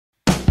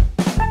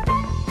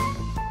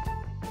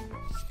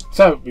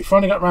So we've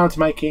finally got around to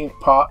making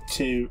part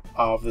 2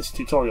 of this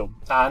tutorial,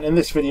 and in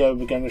this video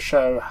we're going to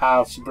show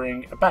how to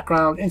bring a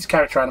background into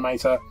Character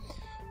Animator.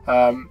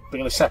 We're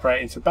going to separate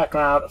it into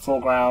background, a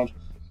foreground,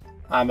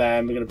 and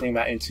then we're going to bring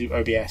that into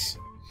OBS.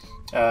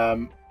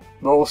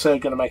 We're also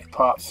going to make a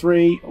part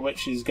 3,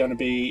 which is going to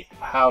be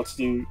how to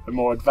do a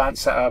more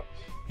advanced setup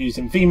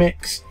using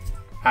vMix,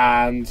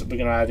 and we're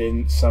going to add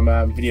in some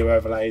video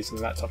overlays and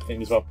that type of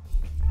thing as well.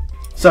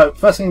 So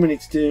first thing we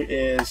need to do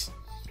is,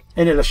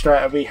 in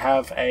Illustrator we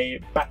have a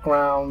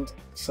background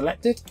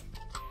selected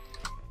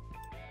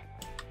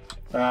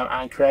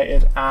and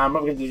created, and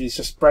what we're going to do is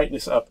just break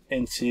this up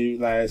into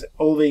layers.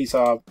 All these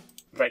are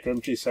vector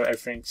images, so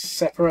everything's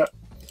separate.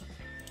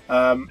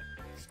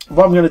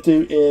 What I'm going to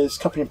do is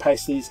copy and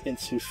paste these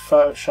into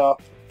Photoshop,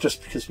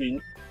 just because we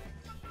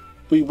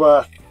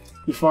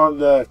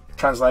find the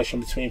translation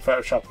between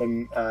Photoshop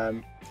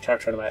and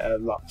Character Animator a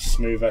lot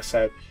smoother,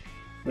 so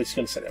we're just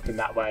going to set it up in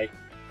that way.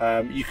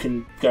 You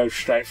can go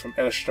straight from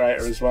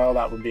Illustrator as well,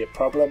 that wouldn't be a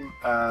problem,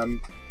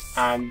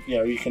 and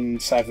you can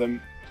save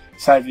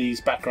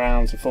these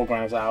backgrounds and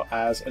foregrounds out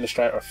as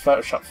Illustrator or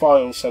Photoshop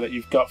files, so that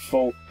you've got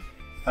full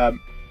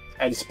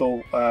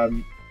editable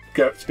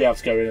to be able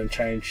to go in and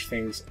change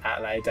things at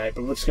a later date.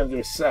 But we're just going to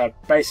do a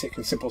basic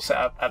and simple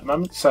setup at the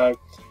moment. So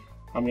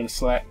I'm going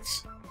to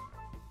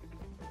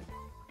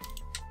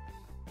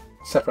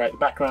separate the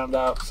background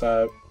out.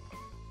 So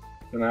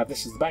I'm going to have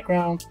this as the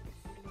background,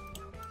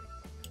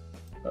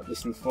 got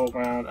this in the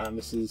foreground, and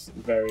this is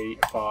very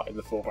far in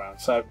the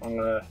foreground. So I'm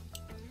going to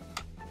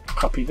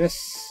copy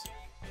this,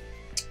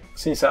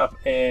 scene setup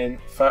in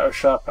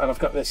Photoshop, and I've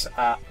got this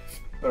at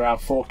around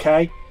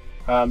 4K.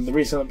 The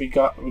reason that we're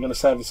going to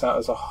save this out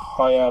as a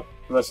higher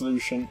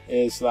resolution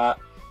is that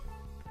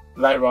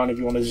later on, if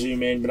you want to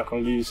zoom in, we're not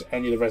going to lose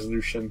any of the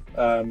resolution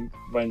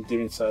when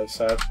doing so.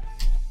 So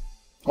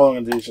all I'm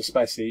going to do is just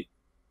basically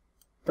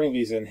bring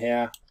these in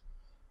here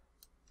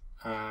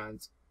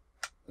and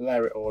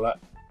layer it all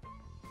up.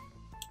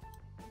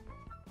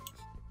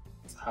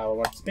 That's how I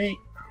want it to be.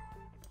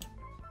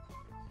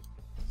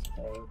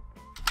 So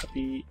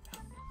copy.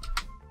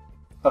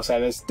 Like I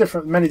say, there's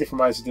many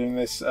different ways of doing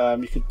this.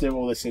 You could do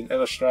all this in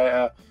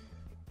Illustrator.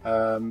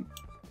 This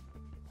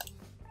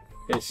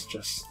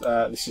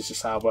is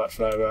just our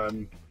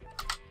workflow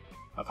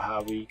of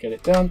how we get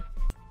it done.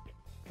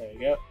 There you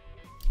go.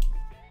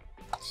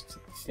 Just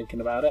thinking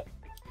about it.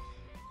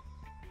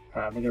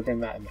 Alright, I'm going to bring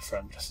that in the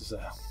front just as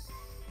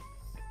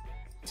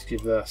to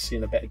give the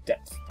scene a bit of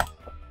depth.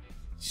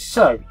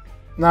 So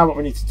now what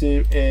we need to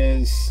do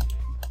is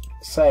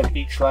save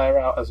each layer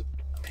out as a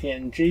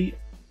PNG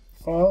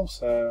file.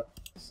 So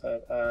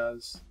save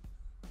as.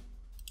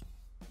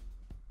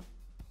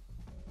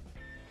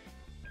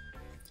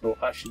 Oh,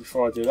 actually,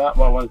 before I do that,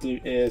 what I want to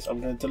do is I'm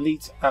going to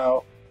delete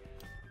out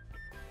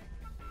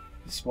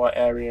this white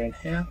area in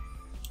here.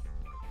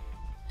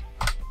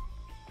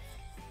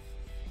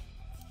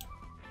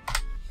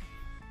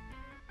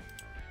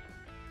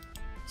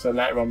 So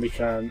later on we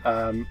can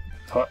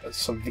put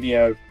some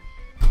video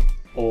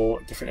or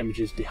different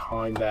images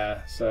behind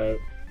there. So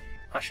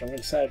actually, I'm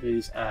going to save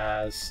these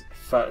as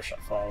Photoshop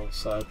files,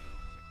 so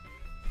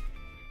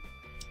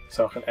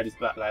I can edit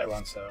that later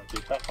on. So I'll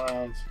do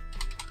background.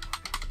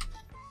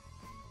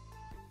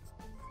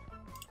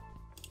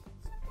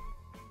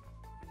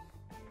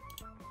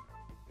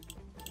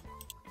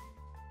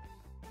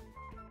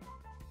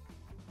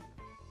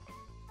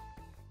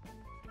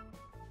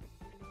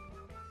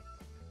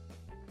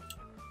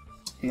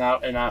 Now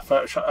in our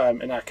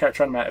Photoshop, in our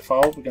Character Animator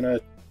file, we're going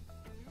to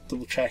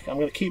double check. I'm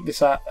going to keep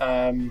this at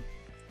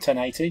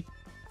 1080,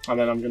 and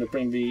then I'm going to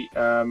bring the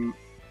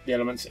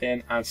elements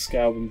in and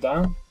scale them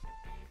down.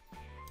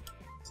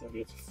 So we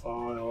go to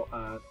File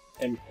and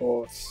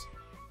Imports,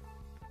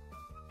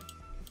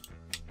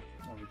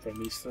 and we bring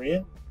these 3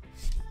 in.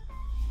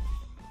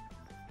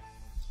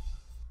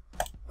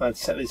 And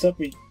to set these up,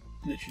 we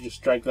literally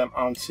just drag them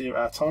onto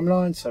our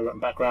timeline. So we're on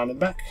background and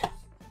back.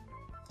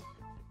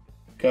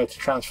 Go to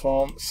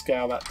Transform,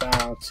 scale that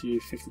down to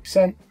 50%.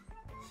 Then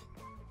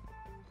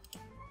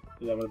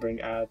we're going to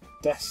bring our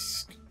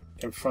desk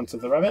in front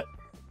of the rabbit.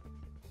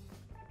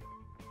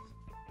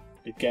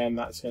 Again,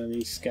 that's going to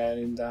need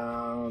scaling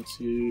down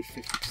to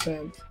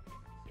 50%.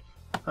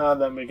 And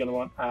then we're going to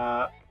want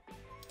our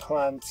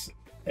plant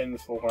in the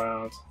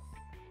foreground.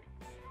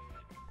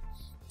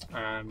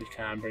 And we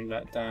can bring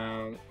that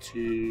down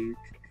to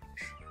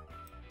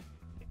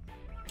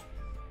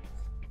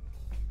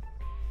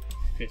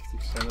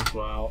 50% as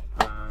well,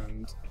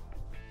 and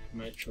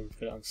make sure we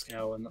put it on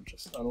scale and not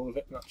just on all of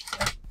it, not just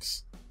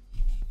X.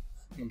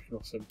 And we can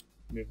also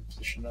move the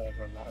position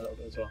over on that a little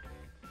bit as well.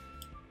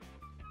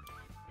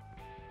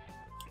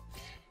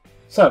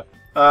 So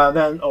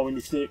then all we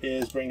need to do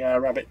is bring our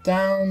rabbit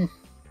down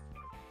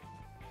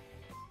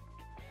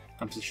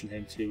and position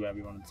him to where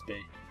we want him to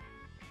be.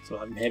 So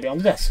we'll have him here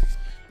behind the desk.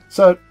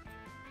 So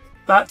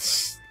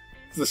that's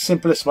the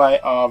simplest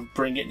way of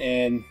bringing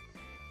in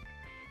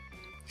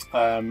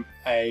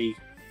a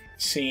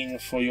scene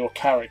for your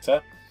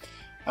character.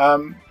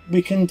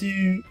 We can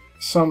do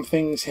some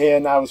things here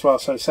now as well.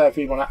 So say if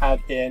we want to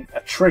add in a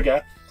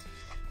trigger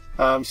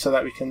so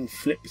that we can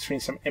flip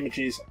between some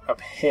images up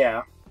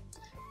here.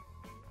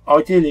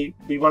 Ideally,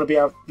 we're going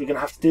to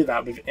have to do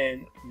that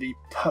within the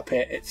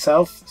puppet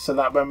itself, so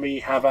that when we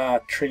have our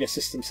trigger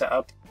system set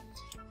up,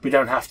 we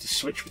don't have to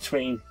switch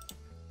between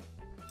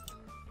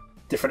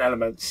different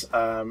elements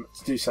to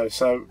do so.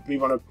 So we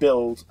want to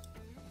build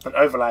an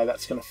overlay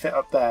that's going to fit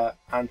up there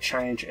and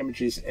change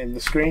images in the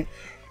screen.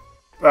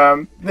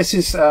 This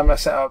is a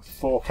setup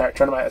for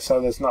Character Animator, so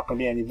there's not going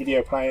to be any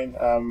video playing.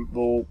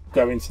 We'll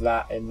go into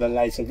that in the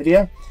later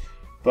video,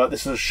 but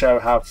this will show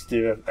how to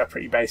do a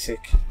pretty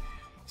basic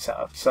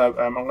setup. So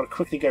I'm going to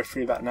quickly go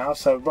through that now.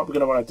 So what we're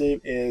going to want to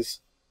do is,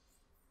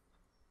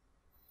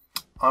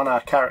 on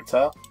our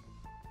character,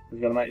 we're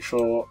going to make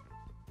sure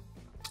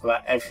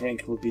that everything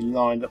will be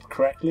lined up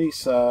correctly.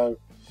 So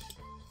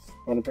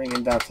I'm going to bring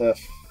him down to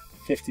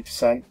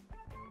 50%,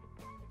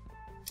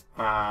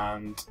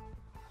 and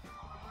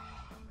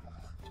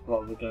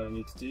what we're going to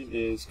need to do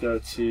is go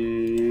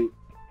to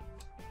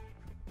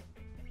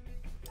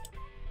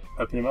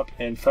open him up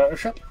in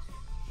Photoshop.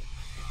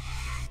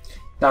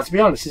 Now, to be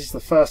honest, this is the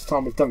first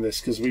time we've done this,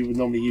 because we would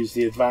normally use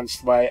the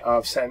advanced way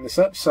of setting this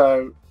up,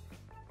 so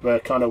we're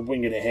kind of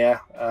winging it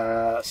here.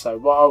 So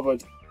what I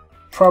would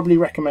probably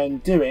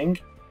recommend doing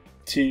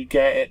to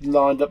get it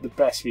lined up the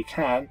best we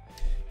can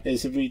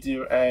is if we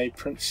do a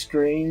print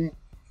screen.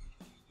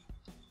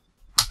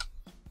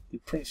 The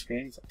print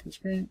screen, is that print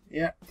screen?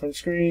 Yeah, print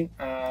screen,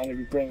 and if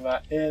we bring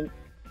that in,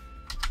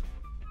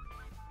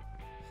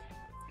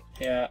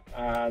 yeah,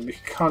 and we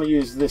can kind of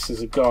use this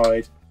as a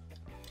guide.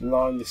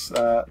 Line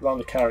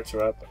the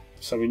character up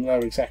so we know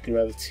exactly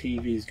where the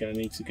TV is going to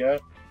need to go.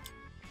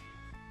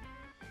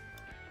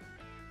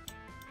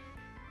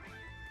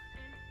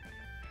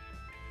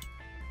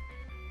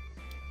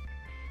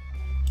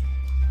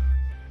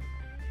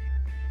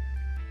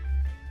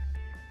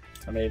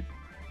 I mean,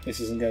 this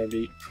isn't going to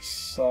be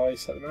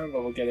precise at the moment,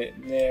 but we'll get it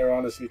near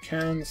on as we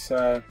can.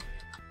 So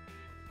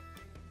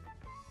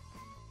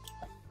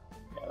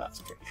yeah, that's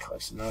pretty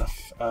close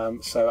enough.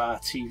 So our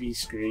TV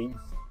screen.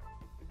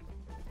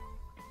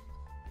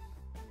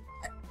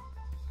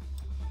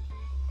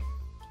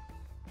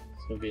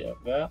 Will be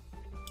up there.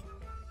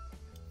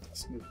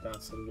 Let's move down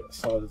so we get the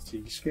side of the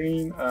TV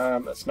screen.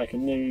 Let's make a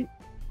new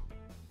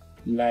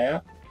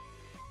layer.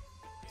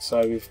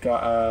 So we've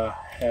got a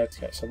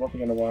haircut. So what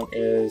we're going to want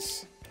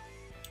is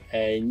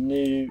a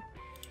new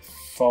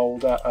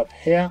folder up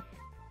here.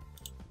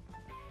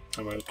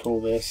 I'm going to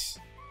call this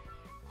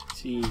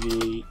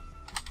TV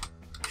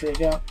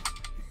trigger.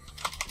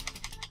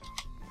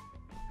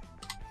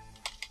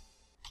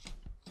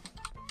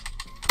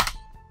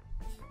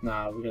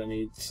 Now we're going to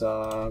need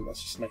some,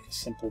 let's just make a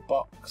simple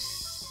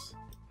box.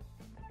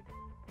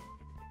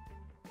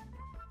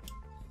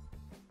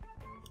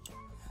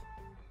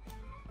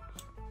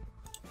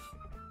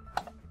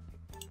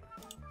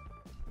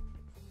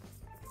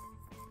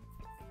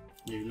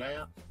 New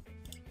layer,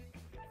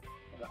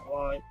 that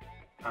white,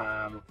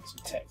 and we'll put some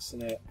text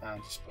in it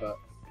and just put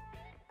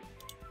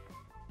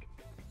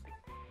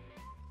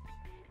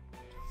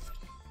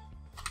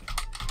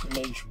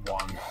image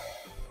 1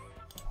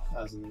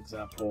 as an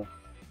example.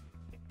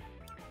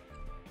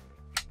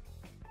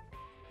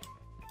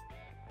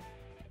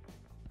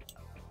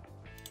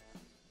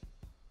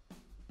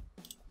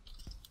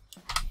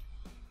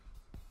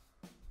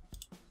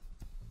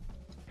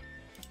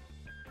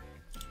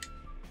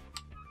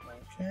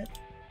 Okay,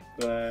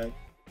 then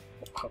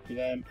we'll copy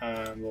them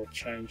and we'll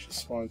change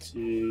this one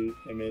to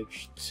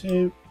image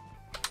 2.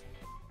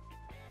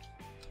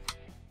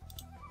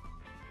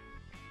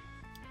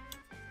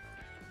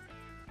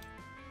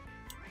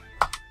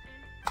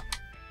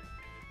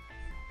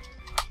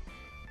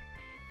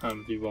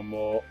 And do one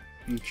more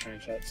and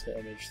change that to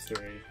image 3.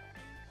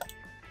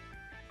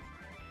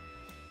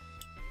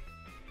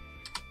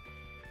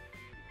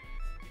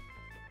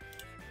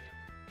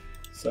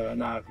 So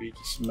now if we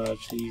just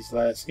merge these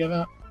layers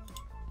together,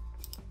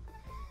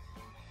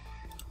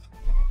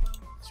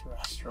 let's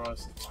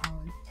rasterize the type.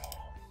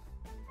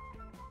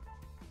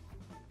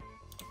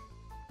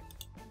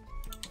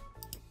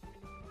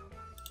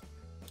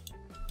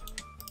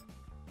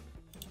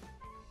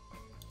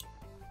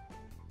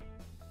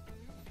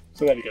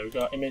 So there we go, we've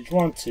got image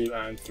 1, 2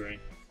 and 3.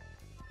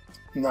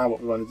 Now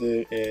what we want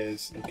to do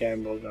is,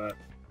 again, we're going to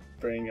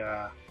bring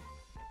our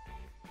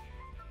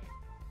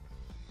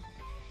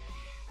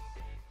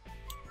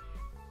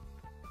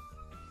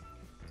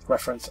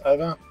reference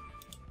over.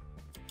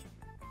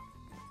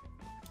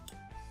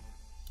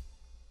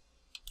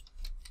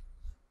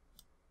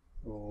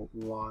 We'll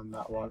line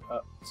that one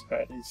up to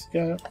where it needs to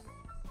go.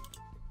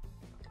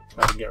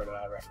 I can get rid of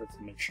our reference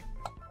image.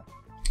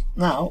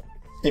 Now,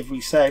 if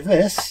we save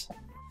this,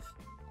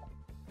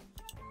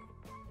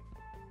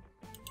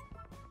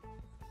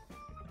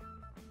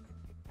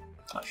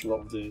 actually what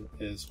we'll do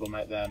is we'll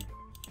make them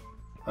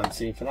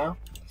unseen for now.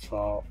 So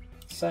I'll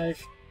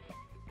save.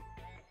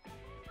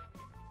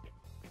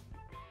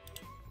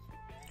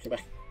 Go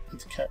back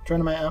into Character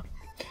Animator.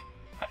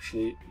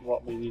 Actually,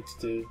 what we need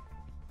to do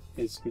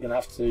is we're going to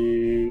have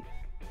to...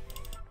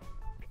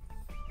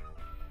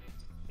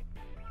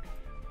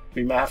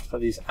 We may have to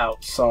put these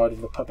outside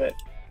of the puppet,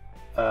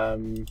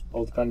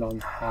 all depending on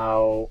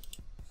how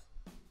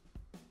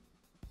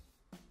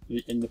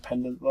the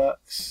independent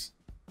works.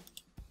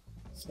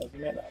 So if we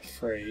make that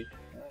 3,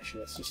 actually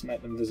let's just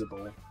make them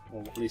visible,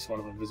 or at least one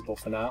of them visible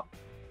for now.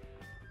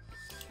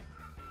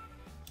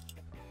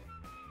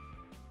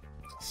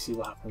 Let's see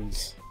what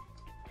happens.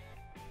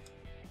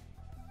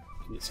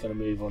 If it's going to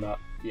move or not.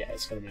 Yeah,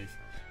 it's going to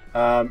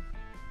move.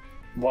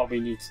 What we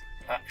need to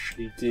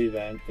actually do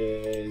then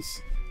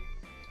is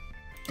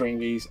bring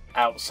these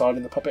outside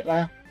of the puppet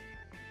layer.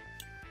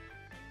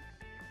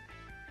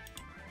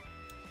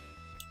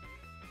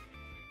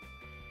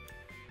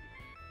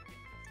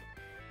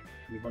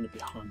 We want it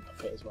behind the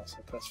puppet as well, so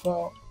press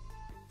File,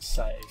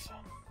 Save.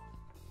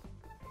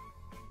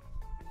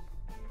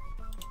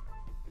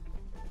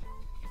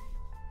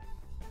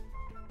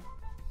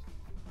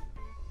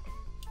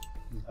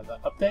 And have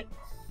that update.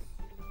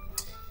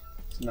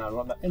 So now we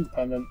want that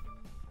independent.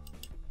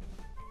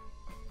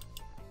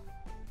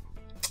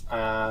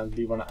 And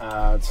we want to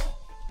add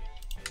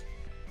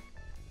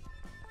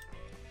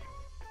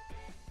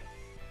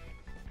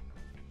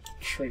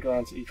trigger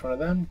onto each one of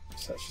them.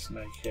 So let's just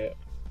make it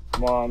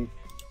 1,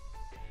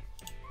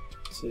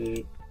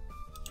 2,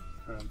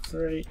 and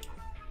 3.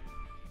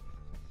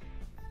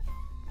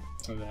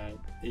 And then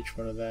each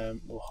one of them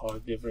will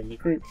hide the other in the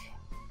group.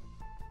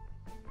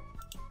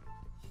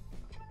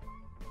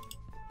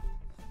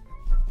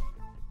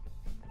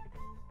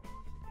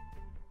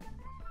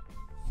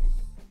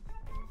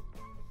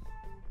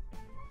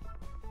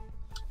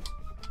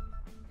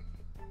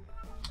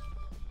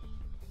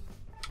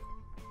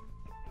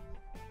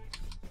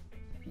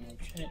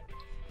 Okay,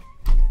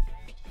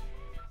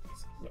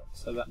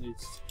 so that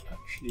needs to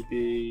actually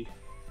be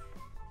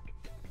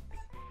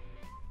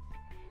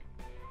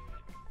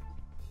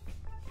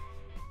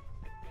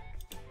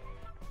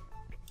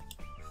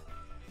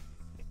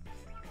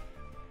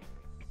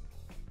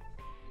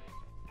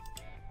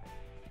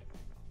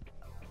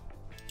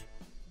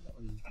that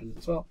one independent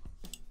as well.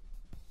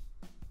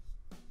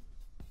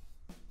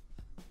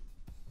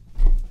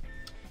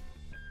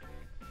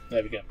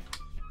 There we go.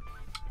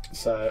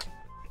 So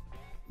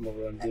what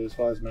we're going to do as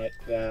well is make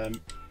them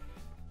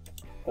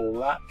all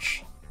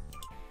latch,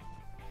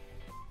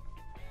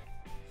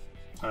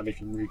 and we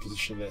can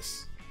reposition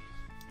this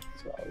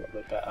as well a little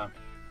bit better.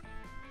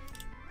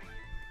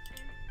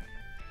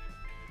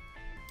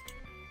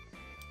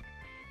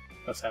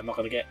 Like I say, I'm not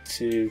going to get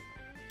too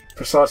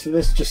precise with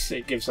this, just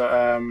it gives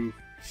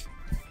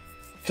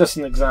just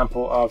an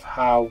example of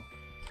how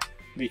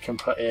we can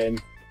put in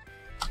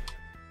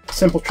a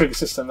simple trigger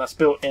system that's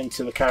built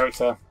into the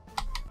character.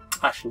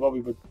 Actually, what we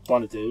would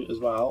want to do as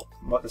well,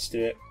 let's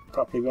do it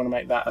properly, we want to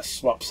make that a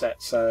swap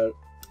set, so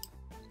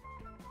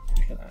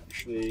we can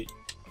actually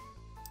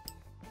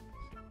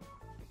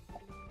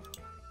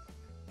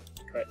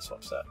create a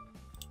swap set.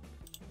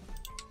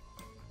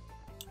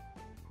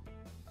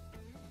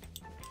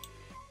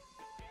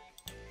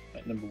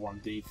 Make number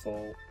 1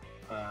 default,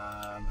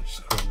 and we'll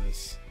just call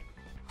this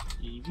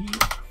EV.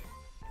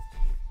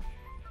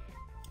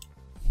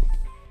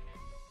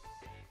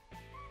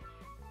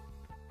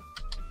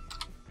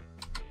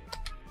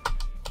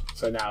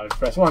 So now if you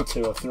press 1,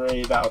 2 or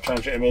 3, that'll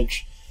change the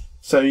image.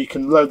 So you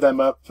can load them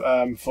up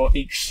for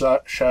each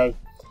show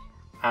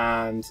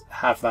and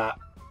have that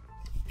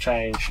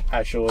change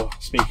as you're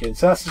speaking.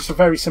 So that's just a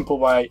very simple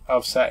way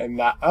of setting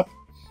that up.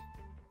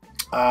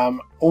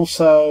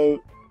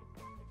 Also,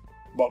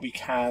 what we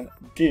can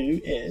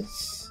do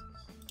is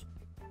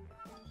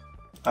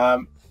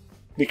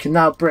we can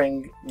now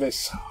bring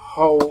this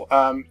whole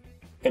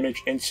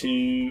image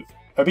into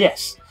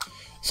OBS.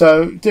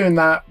 So doing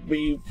that,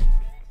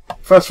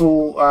 first of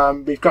all,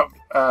 we've got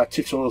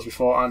tutorials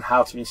before on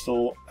how to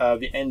install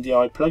the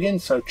NDI plugin,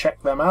 so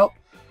check them out.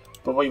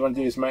 But what you want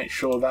to do is make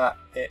sure that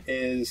it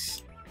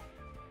is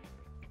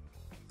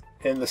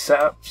in the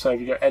setup. So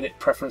if you go Edit,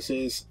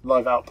 Preferences,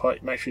 Live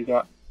Output, make sure you've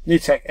got New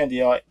Tech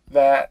NDI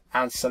there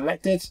and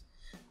selected,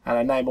 and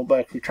Enable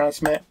Mercury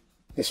Transmit.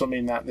 This will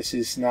mean that this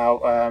is now,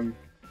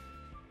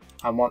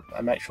 I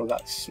make sure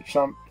that's switched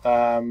on.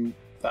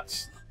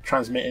 That's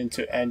transmitting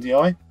to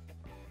NDI.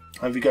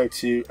 And if we go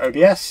to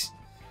OBS,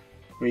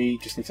 we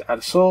just need to add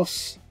a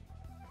source,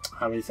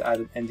 and we need to add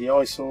an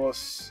NDI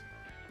source.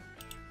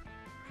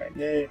 Create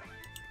new.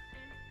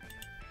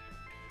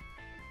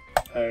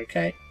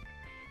 Okay,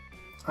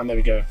 and there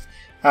we go.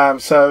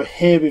 So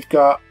here we've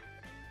got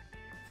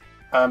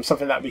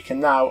something that we can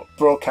now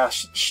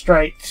broadcast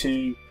straight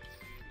to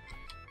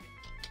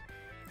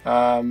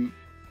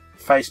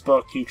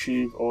Facebook,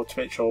 YouTube, or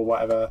Twitch, or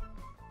whatever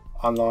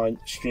online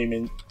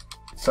streaming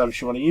service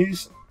you want to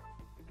use.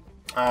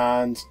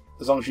 And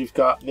as long as you've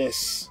got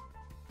this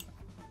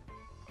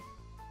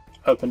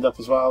opened up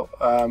as well,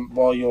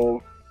 while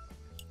you're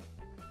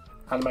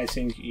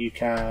animating, you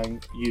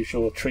can use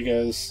your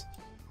triggers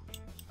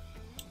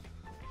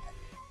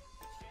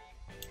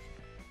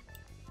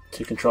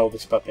to control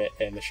this puppet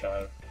in the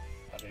show.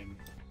 I mean,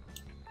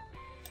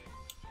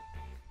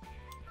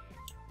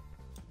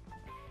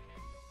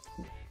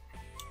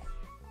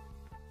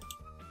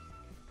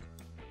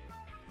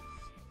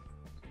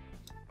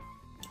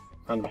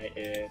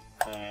 animated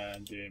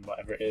and doing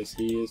whatever it is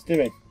he is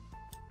doing.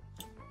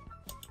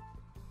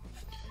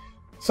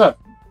 So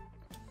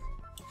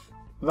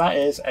that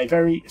is a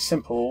very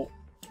simple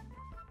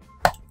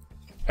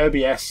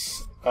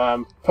OBS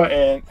put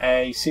in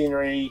a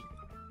scenery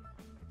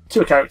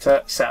to a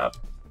character setup.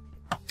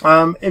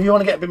 If you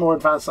want to get a bit more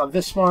advanced on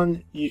this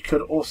one, you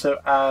could also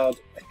add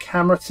a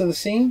camera to the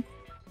scene.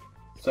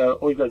 So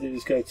all you've got to do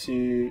is go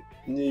to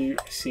New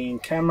Scene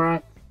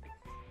Camera,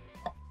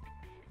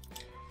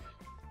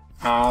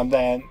 and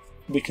then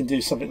we can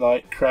do something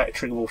like create a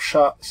triggable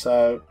shot.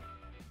 So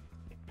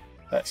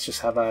let's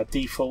just have our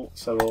default.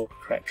 So we'll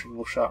create a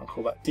triggable shot and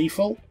call that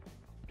default.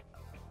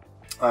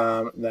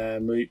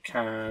 Then we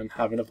can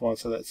have another one.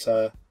 So let's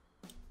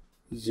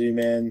zoom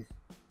in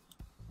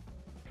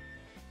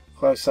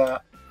closer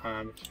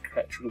and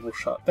create a triggable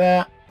shot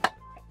there.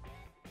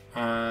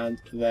 And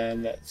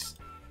then let's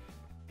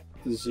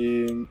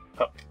zoom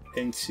up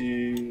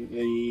into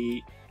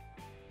the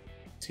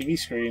TV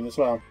screen as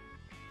well.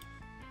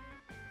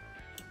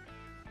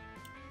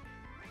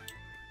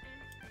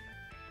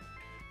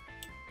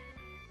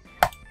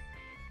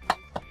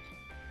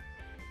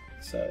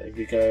 So if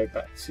we go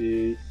back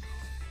to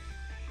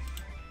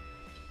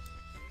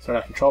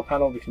our control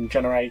panel, we can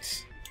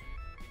generate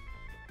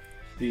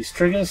these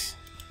triggers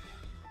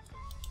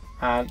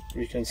and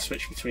we can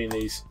switch between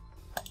these.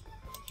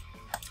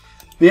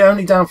 The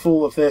only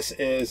downfall of this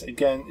is,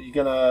 again, you're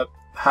going to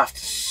have to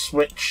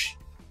switch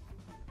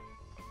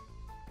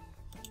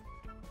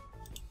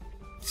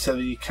to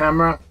the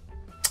camera,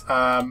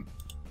 and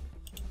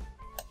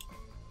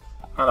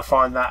I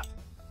find that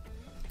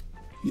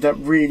you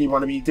don't really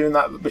want to be doing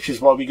that, which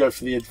is why we go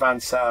for the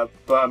advanced setup.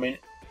 But I mean,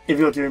 if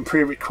you're doing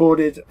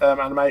pre-recorded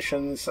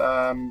animations,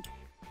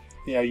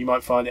 you know, you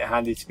might find it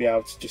handy to be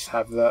able to just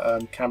have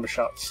the camera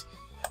shots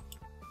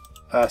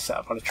set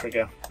up on a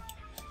trigger.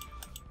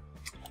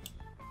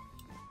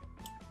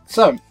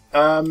 So,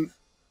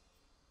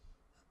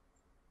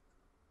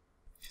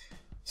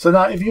 so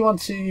now if you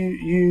want to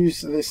use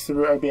this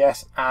through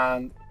OBS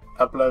and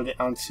upload it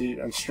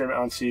onto and stream it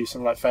onto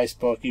something like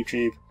Facebook,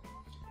 YouTube,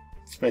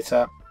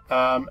 Twitter,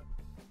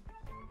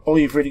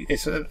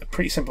 it's a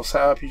pretty simple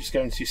setup. You just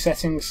go into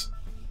settings.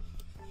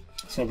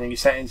 So bring your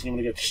settings and you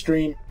want to go to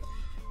stream.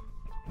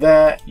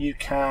 There you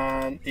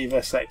can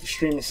either select the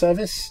streaming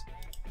service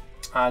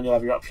and you'll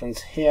have your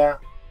options here.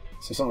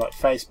 So something like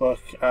Facebook,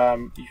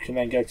 you can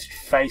then go to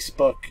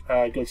Facebook,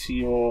 go to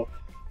your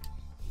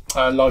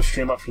live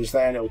stream options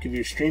there, and it will give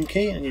you a stream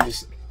key, and you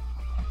just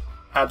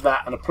add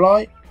that and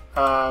apply.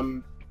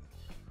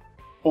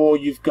 Or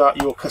you've got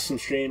your custom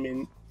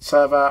streaming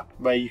server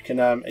where you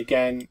can,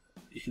 again,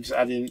 you can just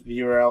add in the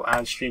URL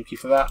and stream key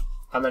for that,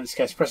 and then in this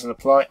case press and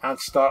apply and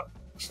start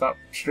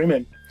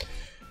streaming.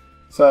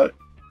 So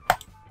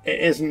it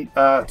isn't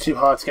too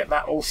hard to get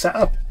that all set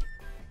up.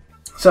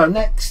 So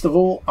next of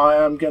all, I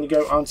am going to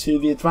go onto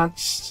the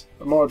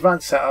more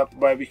advanced setup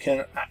where we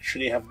can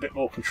actually have a bit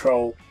more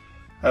control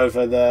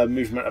over the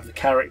movement of the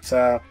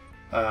character,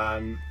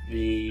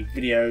 the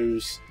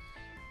videos,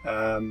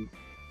 and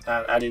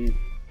adding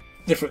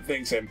different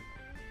things in.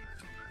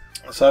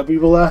 So we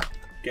will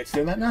get to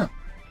doing that now.